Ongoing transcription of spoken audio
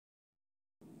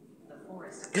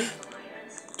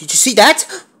Did you see that?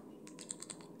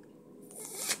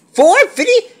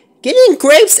 450 Gideon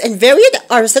grapes and variant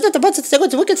are set up the bunch of to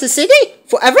look at the city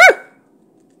forever?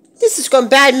 This is gone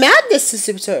bad madness,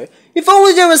 sir. If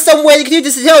only there was some way to do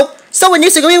this to help. Someone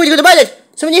needs to agree with you about it.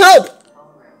 Someone need hope.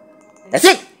 That's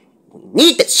it. We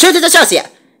need to shoot at the Chelsea.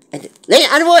 And lay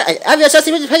animal and have your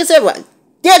Chelsea with the packets everyone.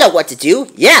 They know what to do.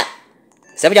 Yeah.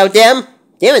 Some without them,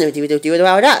 they don't do it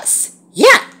without us.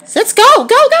 Yeah. So let's go. Go,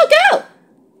 go, go.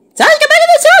 Time to get back to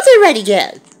the Chelsea ready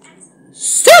again.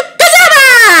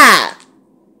 Sukazama!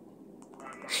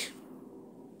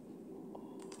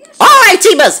 Alright,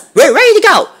 teamers, we're ready to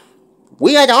go!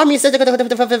 We are the army of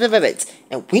the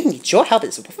and we need your help in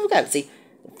this galaxy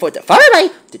for the far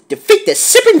away to defeat the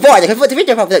shipping board that defeat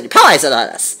the powers on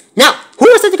us. Now, who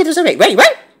wants to get this ready? Ready?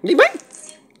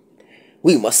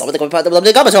 We must summon the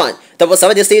Gamatron. That was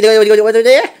somebody stay there.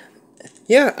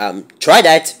 Here, try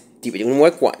that. It didn't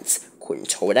work once. Couldn't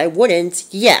told I wouldn't.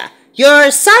 Yeah.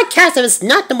 Your sarcasm is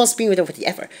not the most beautiful thing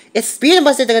ever. It's beautiful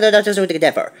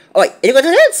ever. Oh wait, any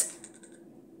questions?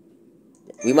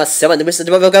 We must summon the Mr.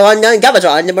 Go on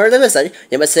Gamatron, the murder listen.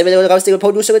 You must summon the Ghost to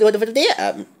produce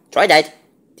try that.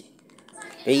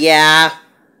 Yeah.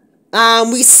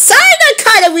 We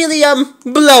kinda really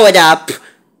blow it up.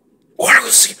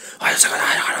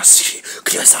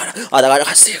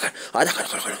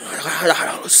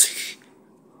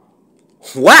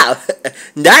 Wow,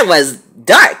 that was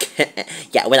dark.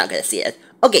 Yeah, we're not gonna see it.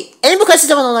 Okay, any more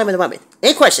questions online at the moment?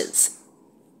 Any questions?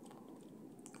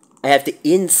 I have the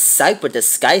insight with the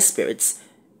sky spirits.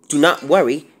 Do not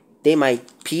worry, they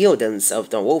might peel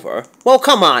themselves over. Well,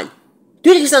 come on. Do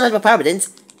you think it's not about Providence?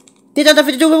 They don't have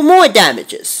to do with more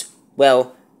damages.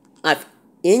 Well, I've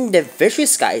individual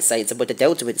sky signs about the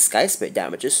delta with the sky spirit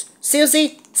damages.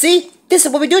 Seriously? See? This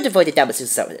is what we do to avoid the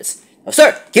damages of this. Oh,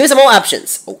 sir, give me some more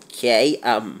options. Okay,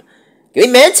 give me a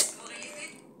minute.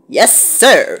 Yes,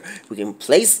 sir. We can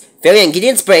place Fairy and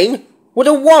Gideon's brain with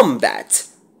a wombat.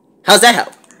 How's that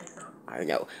help? I don't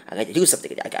know. I gotta do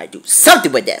something. I gotta do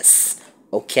something with this.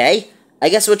 Okay, I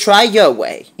guess we'll try your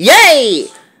way. Yay!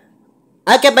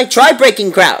 I got my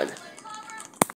try-breaking crown.